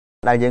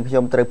đại diệnខ្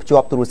ញុំត្រូវភ្ជា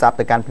ប់ទូរស័ព្ទ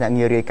ទៅកាន់ភ្នាក់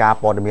ងាររាយការណ៍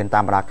ព័ត៌មាន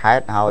តាមបណ្ដាខេ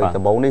ត្តហើយ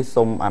ដំបូងនេះ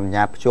សូមអនុញ្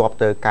ញាតភ្ជាប់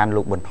ទៅកាន់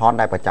លោកបន្ថន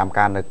ដែលប្រចាំ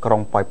ការនៅក្រុ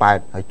ងប៉ោយប៉ែត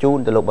ហើយជូន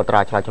ទៅលោកបត្រា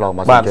ឆ្លើយឆ្លងម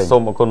កបាទសូ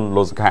មអរគុណ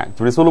លោកសុខា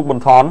ជំរាបសួរលោកប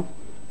ន្ថន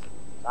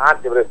បាទ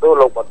ជំរាបសួរ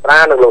លោកបត្រា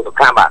និងលោកសុ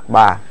ខាបា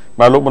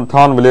ទលោកបន្ថ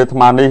នវេលាថ្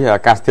មនេះ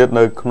អាកាសធាតុ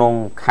នៅក្នុង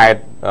ខេត្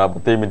តប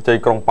ន្ទាយមានជ័យ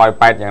ក្រុងប៉ោយ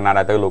ប៉ែតយ៉ាងណា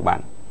ដែរទៅលោកបាទ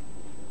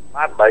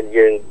បើ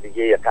យើងនិ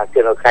យាយអាកាសធា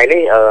តុនៅខេត្ត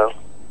នេះ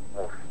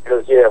គឺ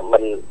ជា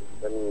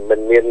មិន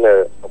មាន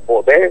ពពោះ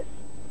ទេ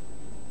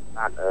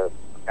បាទអា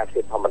កាសធា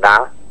តុធម្មតា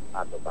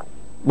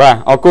បាទ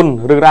អរគុណ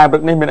រឿងរ៉ាវព្រឹ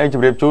កនេះមានអីជ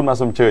ម្រាបជូនមក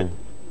សូមអញ្ជើញ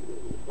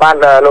បាទ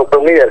លោកព្រឹ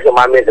កនេះខ្ញុំ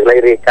បានមានសេចក្តី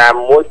រាយការណ៍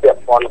មួយពា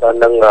ក់ព័ន្ធទៅ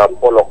នឹង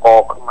ពលករ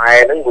ខ្មែរ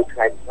ហ្នឹងមួយថ្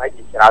ងៃ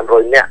ជាច្រើនរ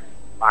យនាក់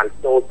បាន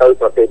ចូលទៅ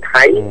ប្រទេស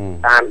ថៃ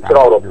តាមច្រ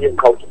ករបៀង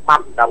ខុសច្បា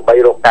ប់ដើម្បី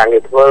រកការងា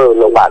រធ្វើ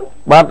លោកបាទ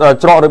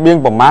ច្រករបៀង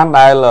ប្រមាណ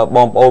ដែលប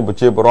ងប្អូនប្រ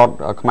ជាពលរដ្ឋ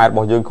ខ្មែររប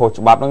ស់យើងខុស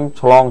ច្បាប់ហ្នឹង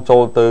ឆ្លងចូ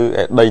លទៅ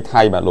ដី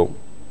ថៃបាទលោក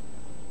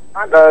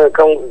បាទ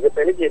ក្នុង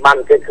ពេលនេះគេបាន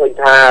គេឃើញ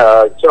ថា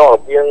ច្រករ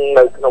បៀង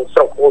នៅក្នុងស្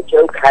រុកអូជើ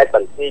ងខេត្តប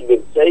ន្ទាយមា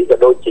នជ័យក៏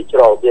ដូចជាច្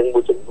រករបៀងមួ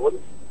យចំនួន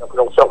នៅក្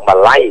នុងស្រុកម៉ា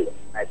ឡៃ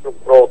ដែលគ្រប់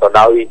គ្រងទៅ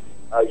ដោយ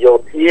យោ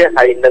ធា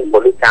ហើយនិងប៉ូ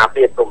លីសការ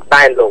ពារព្រំ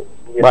ដែនលោក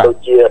មានដូច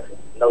ជា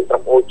នៅស្រុ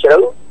កអូជើង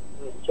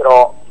ច្រ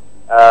ក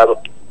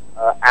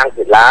អាំង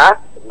សិលា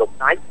លំ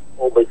ដាច់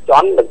អូបេច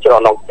ន់និងច្រក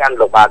នងច័ន្ទ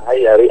លោកបាទហើយ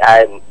រីឯ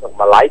ស្រុក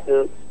ម៉ាឡៃគឺ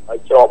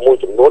ច្រកមួយ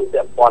ចំនួន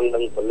ពាក់ព័ន្ធនឹ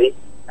ងប៉ូលីស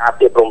ការ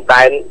ពារព្រំ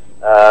ដែន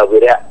វិ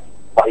រៈ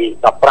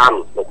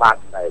15លោកបាទ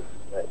ដែល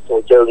ចូល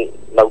ជើង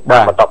នៅតា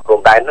មបន្តព្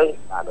រំដែនហ្នឹង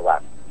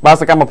បាទ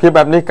សកម្មភាព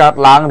បែបនេះកើត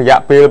ឡើងរយៈ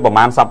ពេលប្រ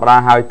ហែលសប្តា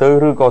ហ៍ហើយទៅ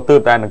ឬក៏ទើប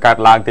តែនឹងកើត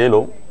ឡើងទេ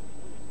លោក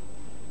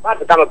បាទ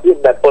សកម្មភាព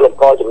ដែលពល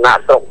ករចំណាក់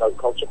ស្រុកនៅ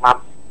ខុសច្បាប់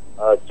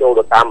ចូល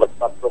ទៅតាមបន្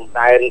តព្រំ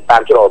ដែនតា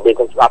មច្រករបៀង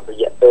ខុសច្បាប់រ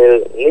យៈពេល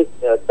នេះ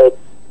ទៅ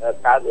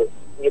កើត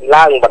មាន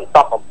ឡើងបន្ត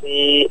អំពី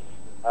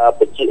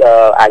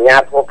អាជ្ញា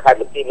ធរខេត្ត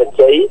បន្ទាយមាន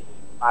ជ័យ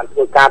បានធ្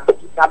វើការទប់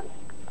ស្កាត់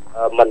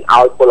មិន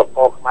ឲ្យពលក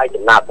រខ្មែរ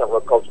ចំណាក់ស្រុ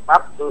កខុសច្បា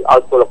ប់គឺឲ្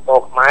យពលករ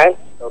ខ្មែរ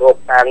រក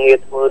ការងារ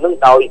ធ្វើនឹង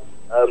ដោយ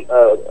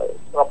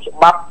ស្របច្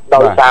បាប់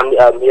ដោយតាម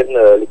មាន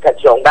លិខិត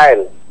ឆ្លងដែន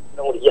ក្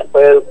នុងរយៈ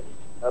ពេល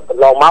ក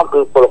ន្លងមកគឺ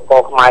ពលក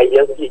រខ្មែរ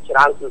យើងជាច្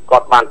រើនគឺគា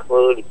ត់បានធ្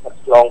វើលិខិត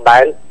ឆ្លងដែ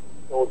ន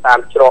ចូលតាម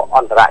ច្រកអ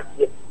ន្តរ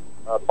ជាតិ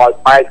ប៉ោយ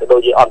ប៉ែតក៏ដូ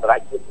ចជាអន្តរ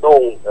ជាតិដ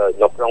ង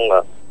នៅក្នុង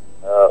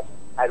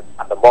ខេត្ត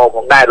បាត់ដំបងផ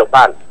ងដែរលោក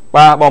បាទ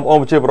បងប្អូន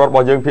ប្រជាពលរដ្ឋរប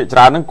ស់យើងភាគច្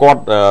រើនហ្នឹងគាត់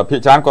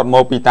ម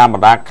កពីតាមប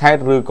ណ្ដាខេត្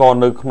តឬក៏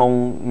នៅក្នុង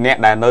អ្នក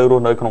ដែលនៅរ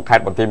ស់នៅក្នុងខេ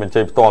ត្តបន្ទាយមាន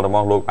ជ័យផ្ទាល់តែម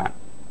កលោកបាទ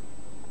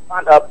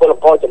ពល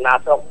ករចំណាក់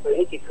ស្រុកពេល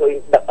នេះគេឃើញ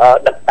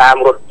ដឹកតាម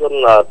រថយន្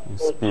ត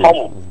ធំ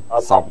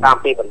តាម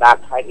ពីបណ្ដា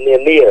ខេត្តនា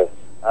នា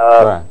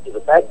ជា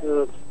ពិសេសគឺ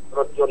រ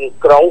ថយន្ត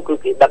ក្រុងគឺ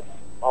គេដឹក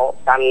មក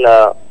កាន់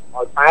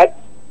ឲ្យប៉ែត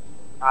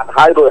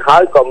ហើយរួចហើ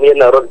យក៏មាន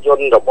រថយ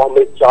ន្តរបស់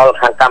មេខ្យល់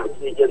ខាងកម្ពុ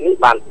ជាយើងនេះ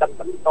បានដឹក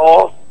បន្ត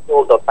ចូ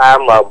លទៅតាម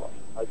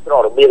ច្រ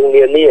ករបៀង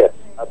នានា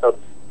ទៅ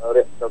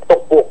ទុក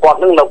ពួកគាត់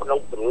នឹងនៅក្នុង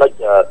ចំណុច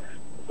ស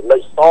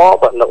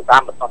នៅតា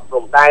មបន្តព្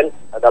រំដែន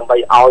ដើម្បី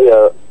ឲ្យ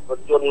រថ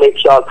យន្តមេ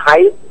ខ្យល់ថៃ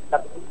ដឹ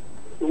ក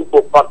ទូពួ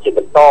កគាត់ជាប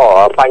ន្ត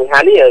បញ្ហា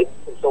នេះ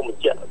សូមប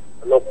ញ្ជាក់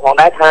លោកផង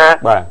ដែរថា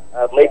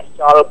មេខ្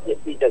យល់ភាគ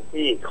ពីទាំង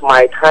ពីរខ្មែ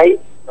រថៃ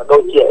ក៏ដូ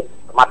ចជា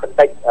សមត្ថ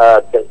កិច្ច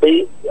ទាំងពីរ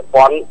ពាក់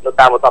ព័ន្ធនៅ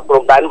តាមបន្តព្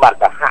រំដែនបាន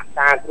សហ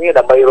ការគ្នា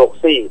ដើម្បីរក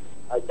ស៊ី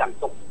ហើយចាត់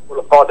ទុកព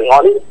លករទាំងអ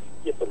ស់នេះ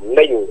ជាទំ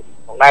និញ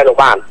ផងដែរលោក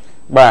បាទ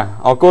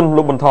អរគុណ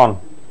លោកបន្ថន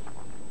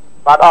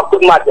បាទអរគុ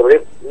ណមកជម្រា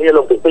បលា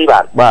លោកទី2បា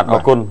ទអ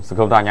រគុណសង្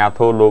ឃឹមថាអាជ្ញា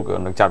ធរលោក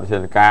នឹងចាត់វិធា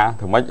នការ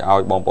ធ្វើម៉េចឲ្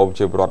យបងប្អូនប្រ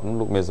ជាពលរដ្ឋ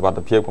លោកមានសុវត្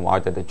ថិភាពកុំឲ្យ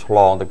តែឆ្ល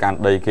ងទៅកាន់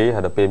ដីគេហើ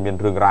យដល់ពេលមាន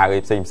រឿងរ៉ាវអី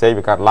ផ្សេង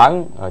វាកើតឡើង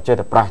ចេះ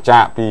តែប្រះចា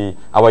កពី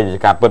អ្វីជា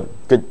ការពិត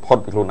គេចផុត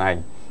ពីខ្លួនឯង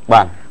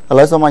បាទឥ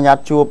ឡូវសូមអនុញ្ញាត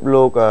ជួប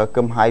លោក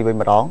កឹមហៃវិញ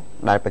ម្ដង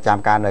ដែលប្រចាំ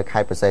ការនៅខេ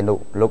ត្តបរសៃនុ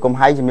លោកកឹម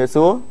ហៃជំរាប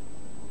សួរ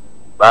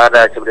បាទ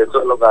ជំរាបសួ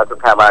រលោកសុ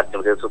ខាបាទ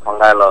ជំរាបសួរផង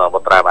ដែរលោកប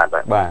ត្រាបាទ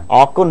អ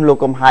រគុណលោក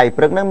កឹមហៃ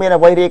ព្រឹកហ្នឹងមាន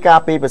អ្វីរាយការ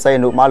ណ៍ពីបរសៃ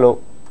នុមកលោក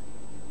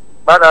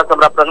បាទស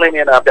ម្រាប់ព្រឹកនេះ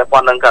មានពាក់ព័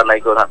ន្ធនឹងករណី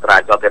គ្រោះថ្នា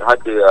ក់ចរាចរណ៍ទៀតហើយ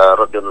គឺ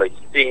រថយន្តលេខ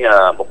ទី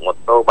មុខម៉ូ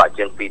តូបាក់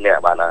ជាង2នាក់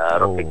បាទ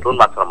រត់គេខ្លួន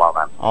បាត់ស្រមោល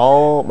បាទអូ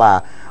បាទ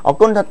អរ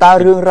គុណតើ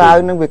រឿងរ៉ាវ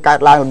នឹងវាកើត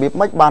ឡើងរបៀប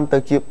ម៉េចបានទៅ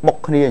ជាបុក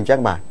គ្នាអញ្ចឹង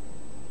បាទ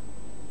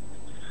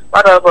ប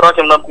រិយា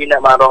ចំនួន2នា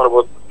ក់បានរងរបួ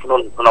ស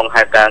ក្នុង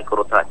ហេតុការណ៍គ្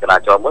រោះថ្នាក់ចរា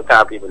ចរណ៍មួយកា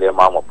លពីវេលា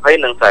ម៉ោង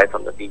20និង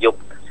40នាទីយប់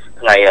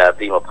ថ្ងៃ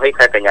ទី20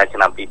ខែកញ្ញាឆ្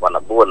នាំ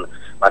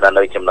2014បាទ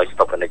នៅចំណុចស្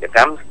តុបពាណិជ្ជក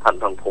ម្មស្ថិត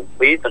ក្នុងភូ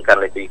មិ2សង្កាត់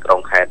លេខ2ក្រុង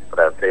ខេត្តព្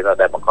រះសីហនុ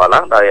ដែលបង្កឡើ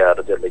ងដោយរ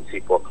ថយន្តលេខស៊ី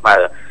ពណ៌ខ្មៅ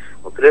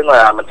មួយគ្រឿង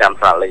មិនចាំ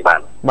ស្រាលេខបាទ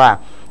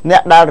អ្ន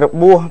កដែលរ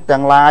បួស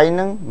ទាំងឡាយហ្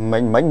នឹងមិ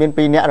នមាន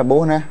2អ្នករបួ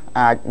សណា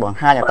អាចបង្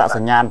ហាញអត្តស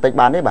ញ្ញាណបន្តិច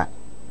បានទេបា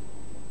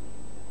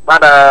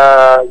ទ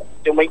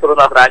ជុំវិញគ្រោះ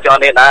ថ្នាក់ចរាចរ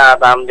ណ៍នេះ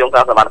តាមយោង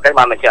តាមសមត្ថកិច្ច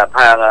បានបញ្ជាក់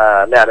ថា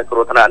អ្នកដែលគ្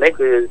រោះថ្នាក់នេះ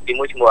គឺទី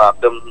1ឈ្មោះ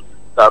គឹម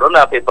សរុន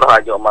ភាពប្រុស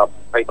អាយុ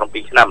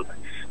27ឆ្នាំ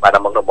បាទ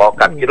មករបរ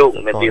កាត់ជ្រូក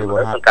មានទី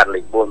សង្កាត់លេ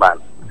ខ4បាទ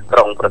ក្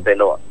រុងប្រទេស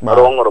នោះ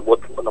រងរបួស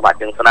ក្នុងបាត់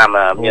ជើងស្នាម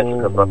មាន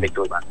សុខភាពប្រតិ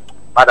ជួយបាទ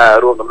បាទ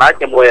រួមដំណើរ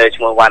ជាមួយ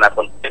ឈ្មោះវ៉ាណា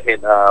គុនមាន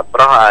ប្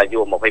រុសអាយុ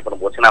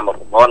29ឆ្នាំមក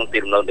ប្រព័ន្ធទី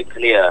លំនៅដូច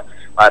គ្នា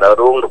បាទ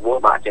រួមរបួស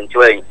បាទជើងឆ្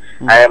វេង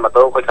ហើយម៉ូ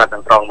តូគាត់ខាត់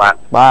ទាំងត្រង់បាទ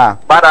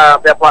បាទ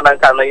ពាក់ព័ន្ធនឹង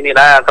ករណីនេះ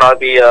ដែរក្រោយ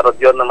ពីរថ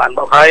យន្តបាន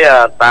បុកហើយ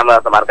តាម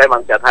សមត្ថកិច្ចបា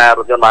នចាត់ថារ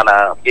ថយន្តបាន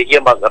ព្យាយា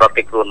មបើករត់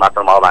គេខ្លួនបាត់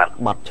ទៅមកបាទ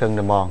បាត់ឈឹង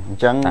ទៅហ្មងអ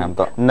ញ្ចឹង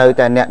នៅ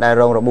តែអ្នកដែល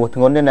រងរបួស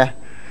ធ្ងន់ទេណា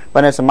ប៉ុ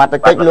ន្តែសមត្ថ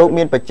កិច្ចលោក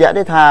មានបញ្ជាក់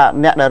ទេថា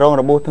អ្នកដែលរង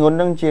របួសធ្ងន់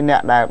នឹងជាអ្ន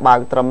កដែលបើក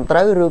ត្រឹមត្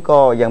រូវឬ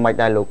ក៏យ៉ាងម៉េច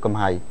ដែរលោកកំ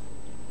ហៃ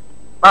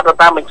បាទ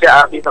តាមបញ្ជាក់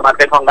ពីសមត្ថ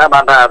កិច្ចផងដែរ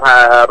បានថា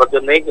រថយ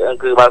ន្តនេះ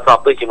គឺបើស្រប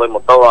ទៅជាមួយ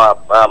ម៉ូតូ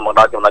មក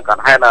ដល់ចំណុចកណ្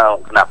ដាលហេតុ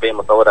ខណៈពេល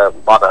ម៉ូតូដែល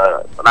បត់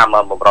ស្ដាំ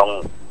បំរុង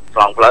ឆ្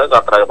លងផ្លូវក៏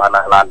ត្រូវបាន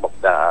ឡានបុក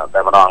តែ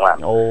ម្ដងបាទ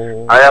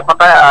ហើយប៉ុន្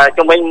តែ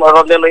ជំនាញរ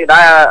ថយន្តនេះ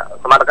ដែរ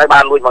សមត្ថកិច្ចបា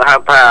នលួចបង្ហើប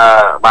ថា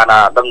បាន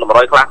ដឹងតម្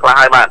រុយខ្លះ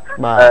ហើយបាទ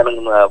នឹង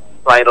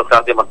ស្វែងរកកា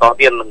រទៀតបន្ត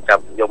ទៀតនឹងចា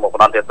ប់យកមក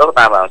ផ្ដន់ទៀតទៅ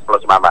តាមផ្លូវ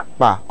ច្បាប់បាទ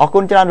អរគុ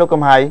ណច្រើនលោក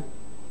កំហៃ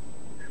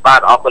បា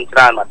ទអរគុណច្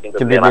រើនបាទ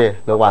ជំរាបលា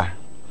លោកបា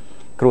ទ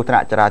គ្រោះថ្នា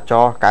ក់ចរាច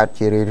រណ៍កើត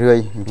ជារឿយ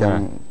ៗអញ្ចឹង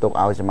ទុក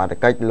ឲ្យសមត្ថ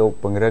កិច្ចលោក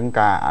ពង្រឹង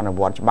ការអនុ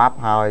វត្តច្បាប់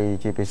ហើយ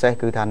ជាពិសេស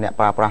គឺថាអ្នក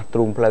ប្រើប្រាស់ទ្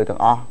រូងផ្លូវទាំង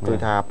អស់គឺ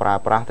ថាប្រើ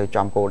ប្រាស់ទៅ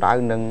ចំគោលដៅ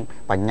និង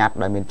បញ្ញត្តិ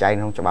ដែលមានចែង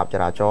ក្នុងច្បាប់ច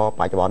រាចរណ៍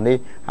បច្ចុប្បន្ននេះ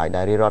ហើយ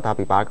ដែលរាជរដ្ឋា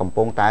ភិបាលកំ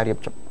ពុងតែរៀប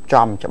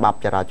ចំច្បាប់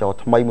ចរាចរណ៍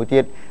ថ្មីមួយទៀ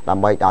តដើ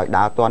ម្បីឲ្យ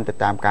ដើរទាន់ទៅ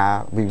តាមការ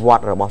វិវត្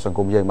តរបស់សង្គ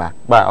មយើងបាទ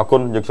អរគុ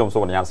ណយើងខ្ញុំសូ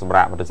មអនុញ្ញាតសម្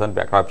រាប់បន្តិចសិន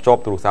ពាក់ក្រោយភ្ជាប់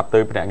ទូរស័ព្ទទៅ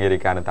ភ្នាក់ងាររា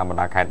យការណ៍នៅតាមបណ្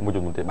ដាខេត្តមួយ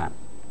ចំនួនទៀតបាទ